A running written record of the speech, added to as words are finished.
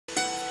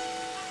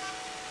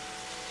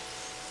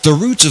The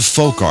roots of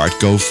folk art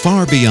go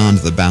far beyond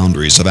the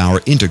boundaries of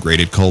our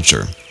integrated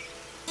culture.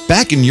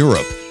 Back in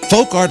Europe,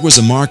 folk art was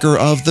a marker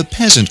of the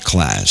peasant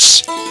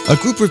class, a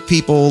group of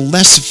people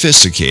less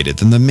sophisticated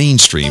than the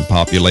mainstream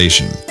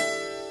population.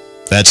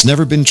 That's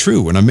never been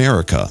true in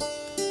America.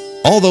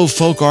 Although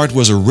folk art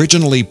was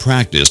originally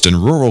practiced in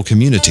rural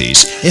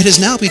communities, it has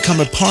now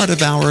become a part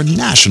of our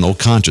national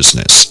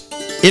consciousness.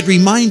 It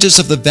reminds us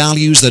of the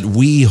values that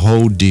we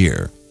hold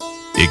dear.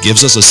 It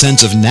gives us a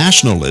sense of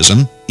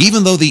nationalism,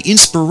 even though the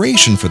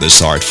inspiration for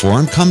this art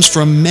form comes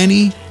from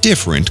many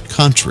different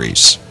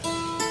countries.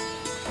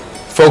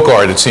 Folk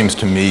art, it seems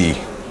to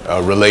me,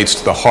 relates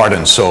to the heart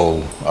and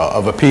soul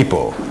of a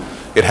people.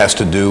 It has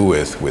to do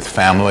with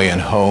family and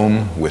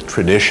home, with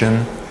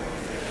tradition,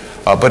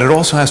 but it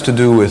also has to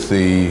do with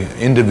the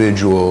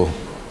individual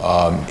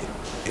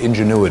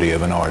ingenuity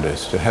of an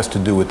artist. It has to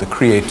do with the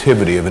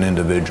creativity of an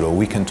individual.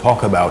 We can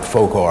talk about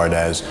folk art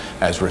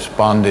as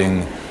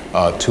responding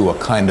to a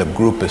kind of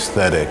group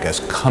aesthetic, as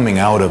coming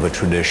out of a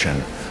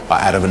tradition,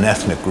 out of an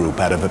ethnic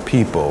group, out of a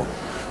people.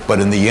 But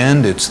in the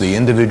end, it's the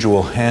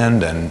individual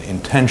hand and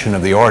intention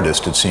of the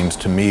artist, it seems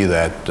to me,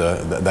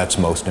 that's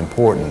most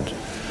important.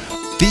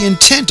 The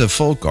intent of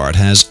folk art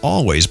has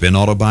always been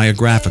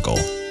autobiographical.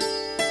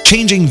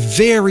 Changing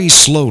very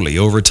slowly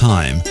over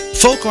time,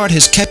 folk art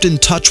has kept in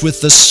touch with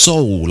the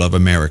soul of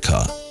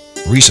America.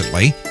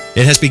 Recently,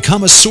 it has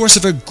become a source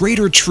of a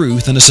greater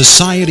truth in a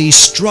society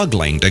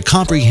struggling to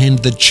comprehend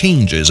the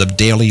changes of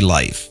daily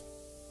life.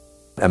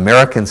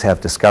 Americans have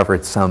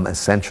discovered some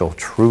essential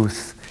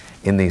truth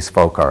in these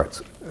folk arts,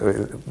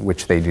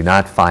 which they do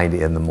not find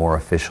in the more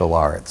official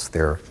arts.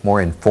 They're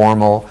more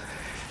informal.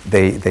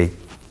 They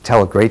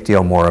tell a great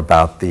deal more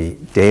about the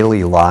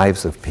daily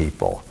lives of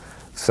people.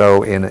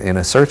 So in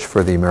a search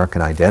for the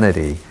American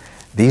identity,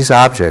 these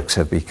objects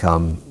have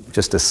become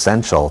just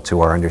essential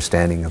to our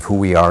understanding of who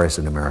we are as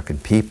an American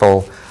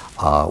people,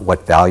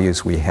 what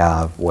values we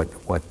have,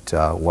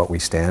 what we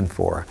stand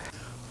for.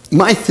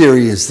 My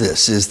theory is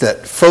this, is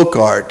that folk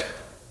art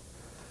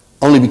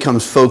only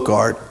becomes folk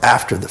art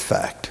after the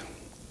fact.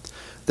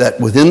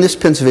 That within this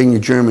Pennsylvania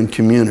German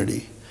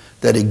community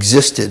that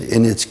existed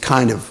in its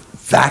kind of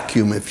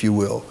vacuum, if you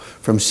will,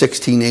 from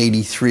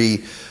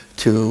 1683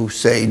 to,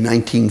 say,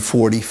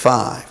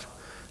 1945,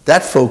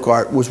 that folk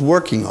art was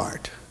working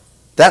art.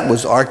 That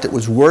was art that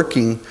was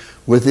working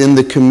within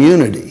the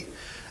community.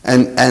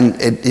 And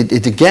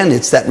again,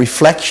 it's that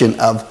reflection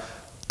of,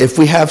 if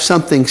we have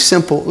something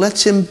simple,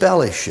 let's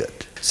embellish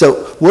it.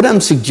 So what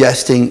I'm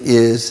suggesting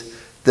is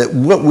that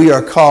what we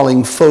are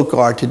calling folk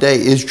art today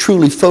is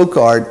truly folk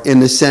art in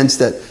the sense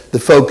that the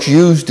folks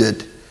used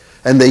it,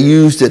 and they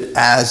used it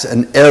as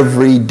an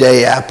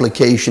everyday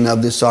application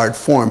of this art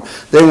form.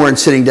 They weren't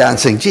sitting down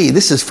saying, gee,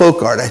 this is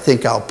folk art, I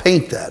think I'll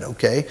paint that,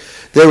 okay?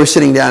 They were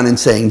sitting down and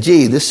saying,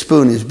 gee, this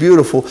spoon is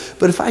beautiful,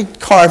 but if I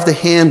carve the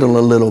handle a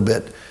little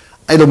bit,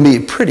 it'll be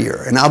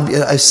prettier, and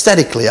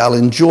aesthetically I'll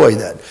enjoy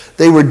that.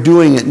 They were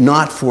doing it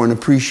not for an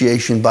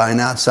appreciation by an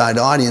outside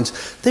audience,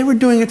 they were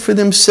doing it for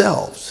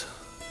themselves.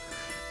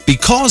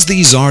 Because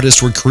these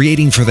artists were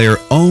creating for their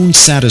own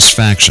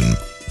satisfaction,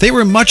 they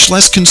were much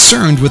less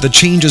concerned with the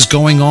changes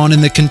going on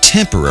in the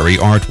contemporary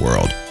art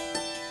world.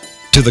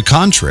 To the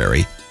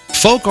contrary,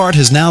 folk art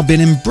has now been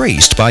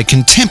embraced by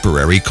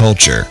contemporary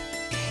culture.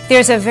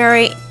 There's a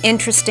very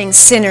interesting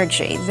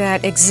synergy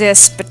that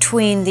exists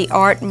between the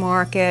art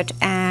market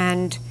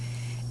and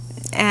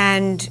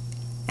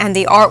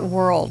the art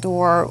world,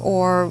 or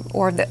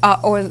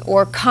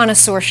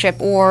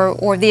connoisseurship,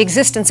 or the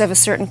existence of a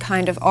certain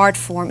kind of art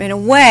form. In a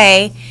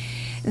way,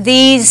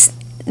 these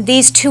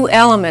two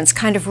elements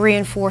kind of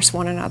reinforce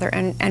one another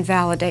and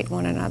validate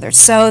one another,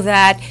 so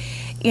that,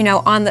 you know,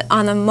 on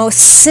the most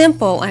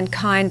simple and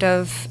kind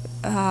of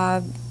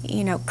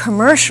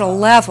commercial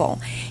level,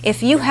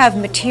 if you have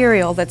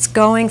material that's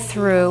going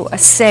through a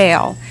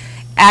sale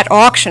at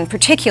auction,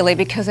 particularly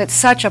because it's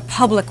such a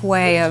public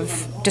way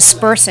of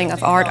dispersing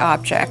of art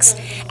objects,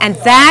 and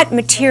that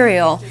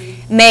material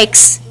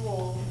makes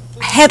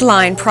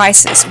headline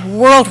prices,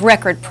 world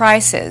record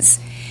prices,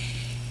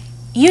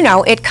 you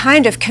know, it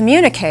kind of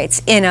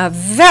communicates in a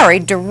very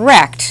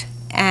direct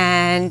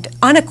and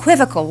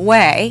unequivocal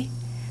way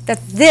that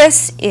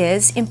this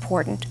is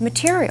important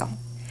material.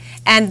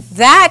 And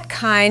that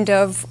kind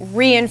of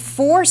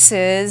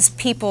reinforces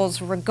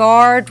people's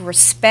regard,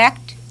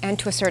 respect, and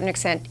to a certain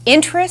extent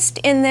interest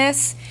in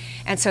this.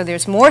 And so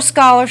there's more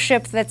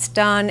scholarship that's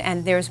done,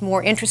 and there's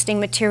more interesting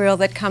material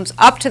that comes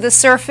up to the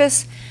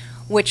surface,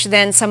 which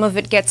then some of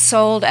it gets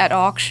sold at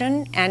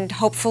auction, and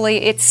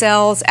hopefully it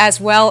sells as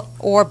well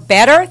or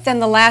better than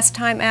the last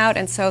time out.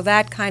 And so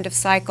that kind of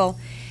cycle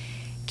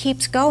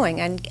keeps going.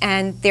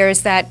 And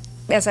there's that,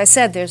 as I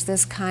said, there's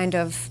this kind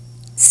of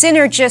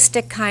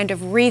synergistic kind of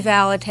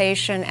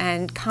revalidation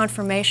and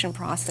confirmation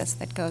process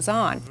that goes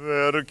on.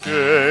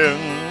 Verken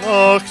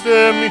nach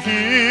dem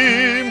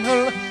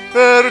Himmel,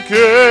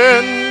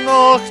 verken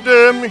nach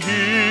dem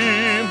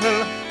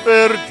Himmel,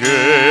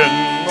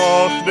 verken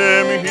nach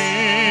dem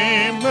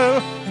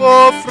Himmel,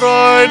 vor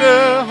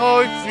Freude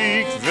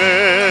häufig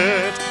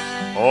wird,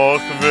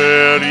 auch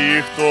wer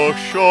ich doch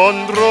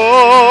schon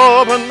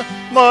droben,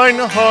 mein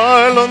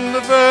Heiland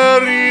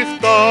wär ich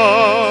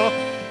da,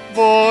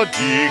 wo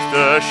dich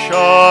der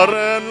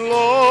Scharen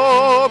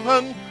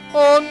loben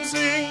und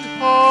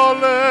singt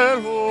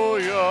Halleluja.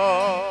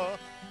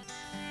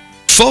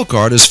 Folk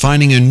art is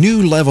finding a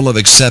new level of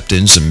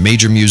acceptance in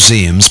major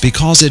museums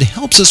because it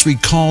helps us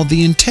recall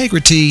the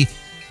integrity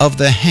of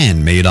the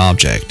handmade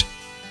object.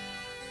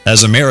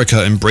 As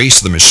America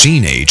embraced the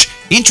machine age,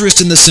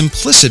 interest in the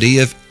simplicity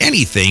of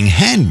anything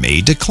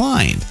handmade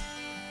declined.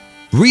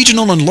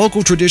 Regional and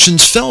local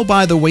traditions fell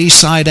by the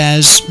wayside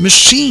as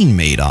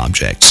machine-made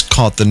objects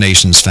caught the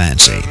nation's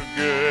fancy.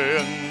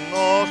 Vergehen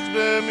nach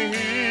dem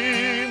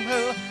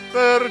Himmel,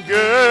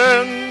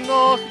 vergehen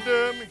nach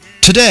dem Himmel.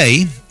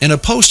 Today, in a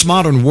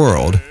postmodern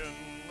world,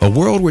 a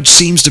world which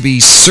seems to be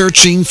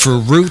searching for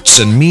roots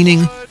and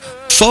meaning,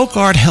 folk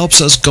art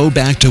helps us go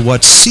back to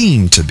what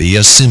seemed to be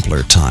a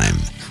simpler time.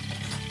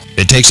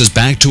 It takes us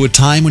back to a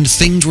time when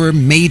things were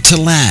made to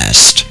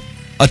last,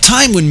 a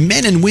time when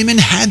men and women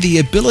had the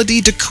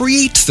ability to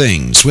create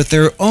things with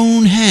their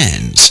own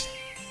hands,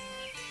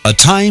 a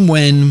time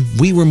when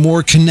we were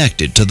more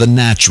connected to the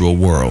natural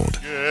world.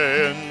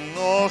 Vergehen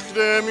nach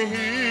dem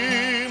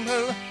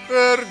Himmel,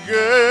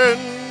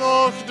 vergehen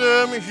nach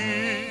dem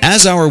Himmel.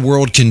 As our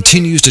world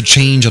continues to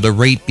change at a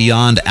rate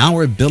beyond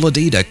our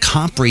ability to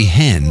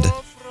comprehend,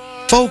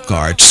 folk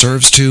art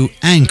serves to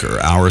anchor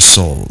our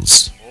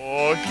souls.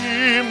 O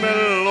Himmel,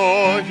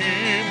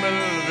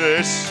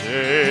 wes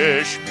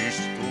sehst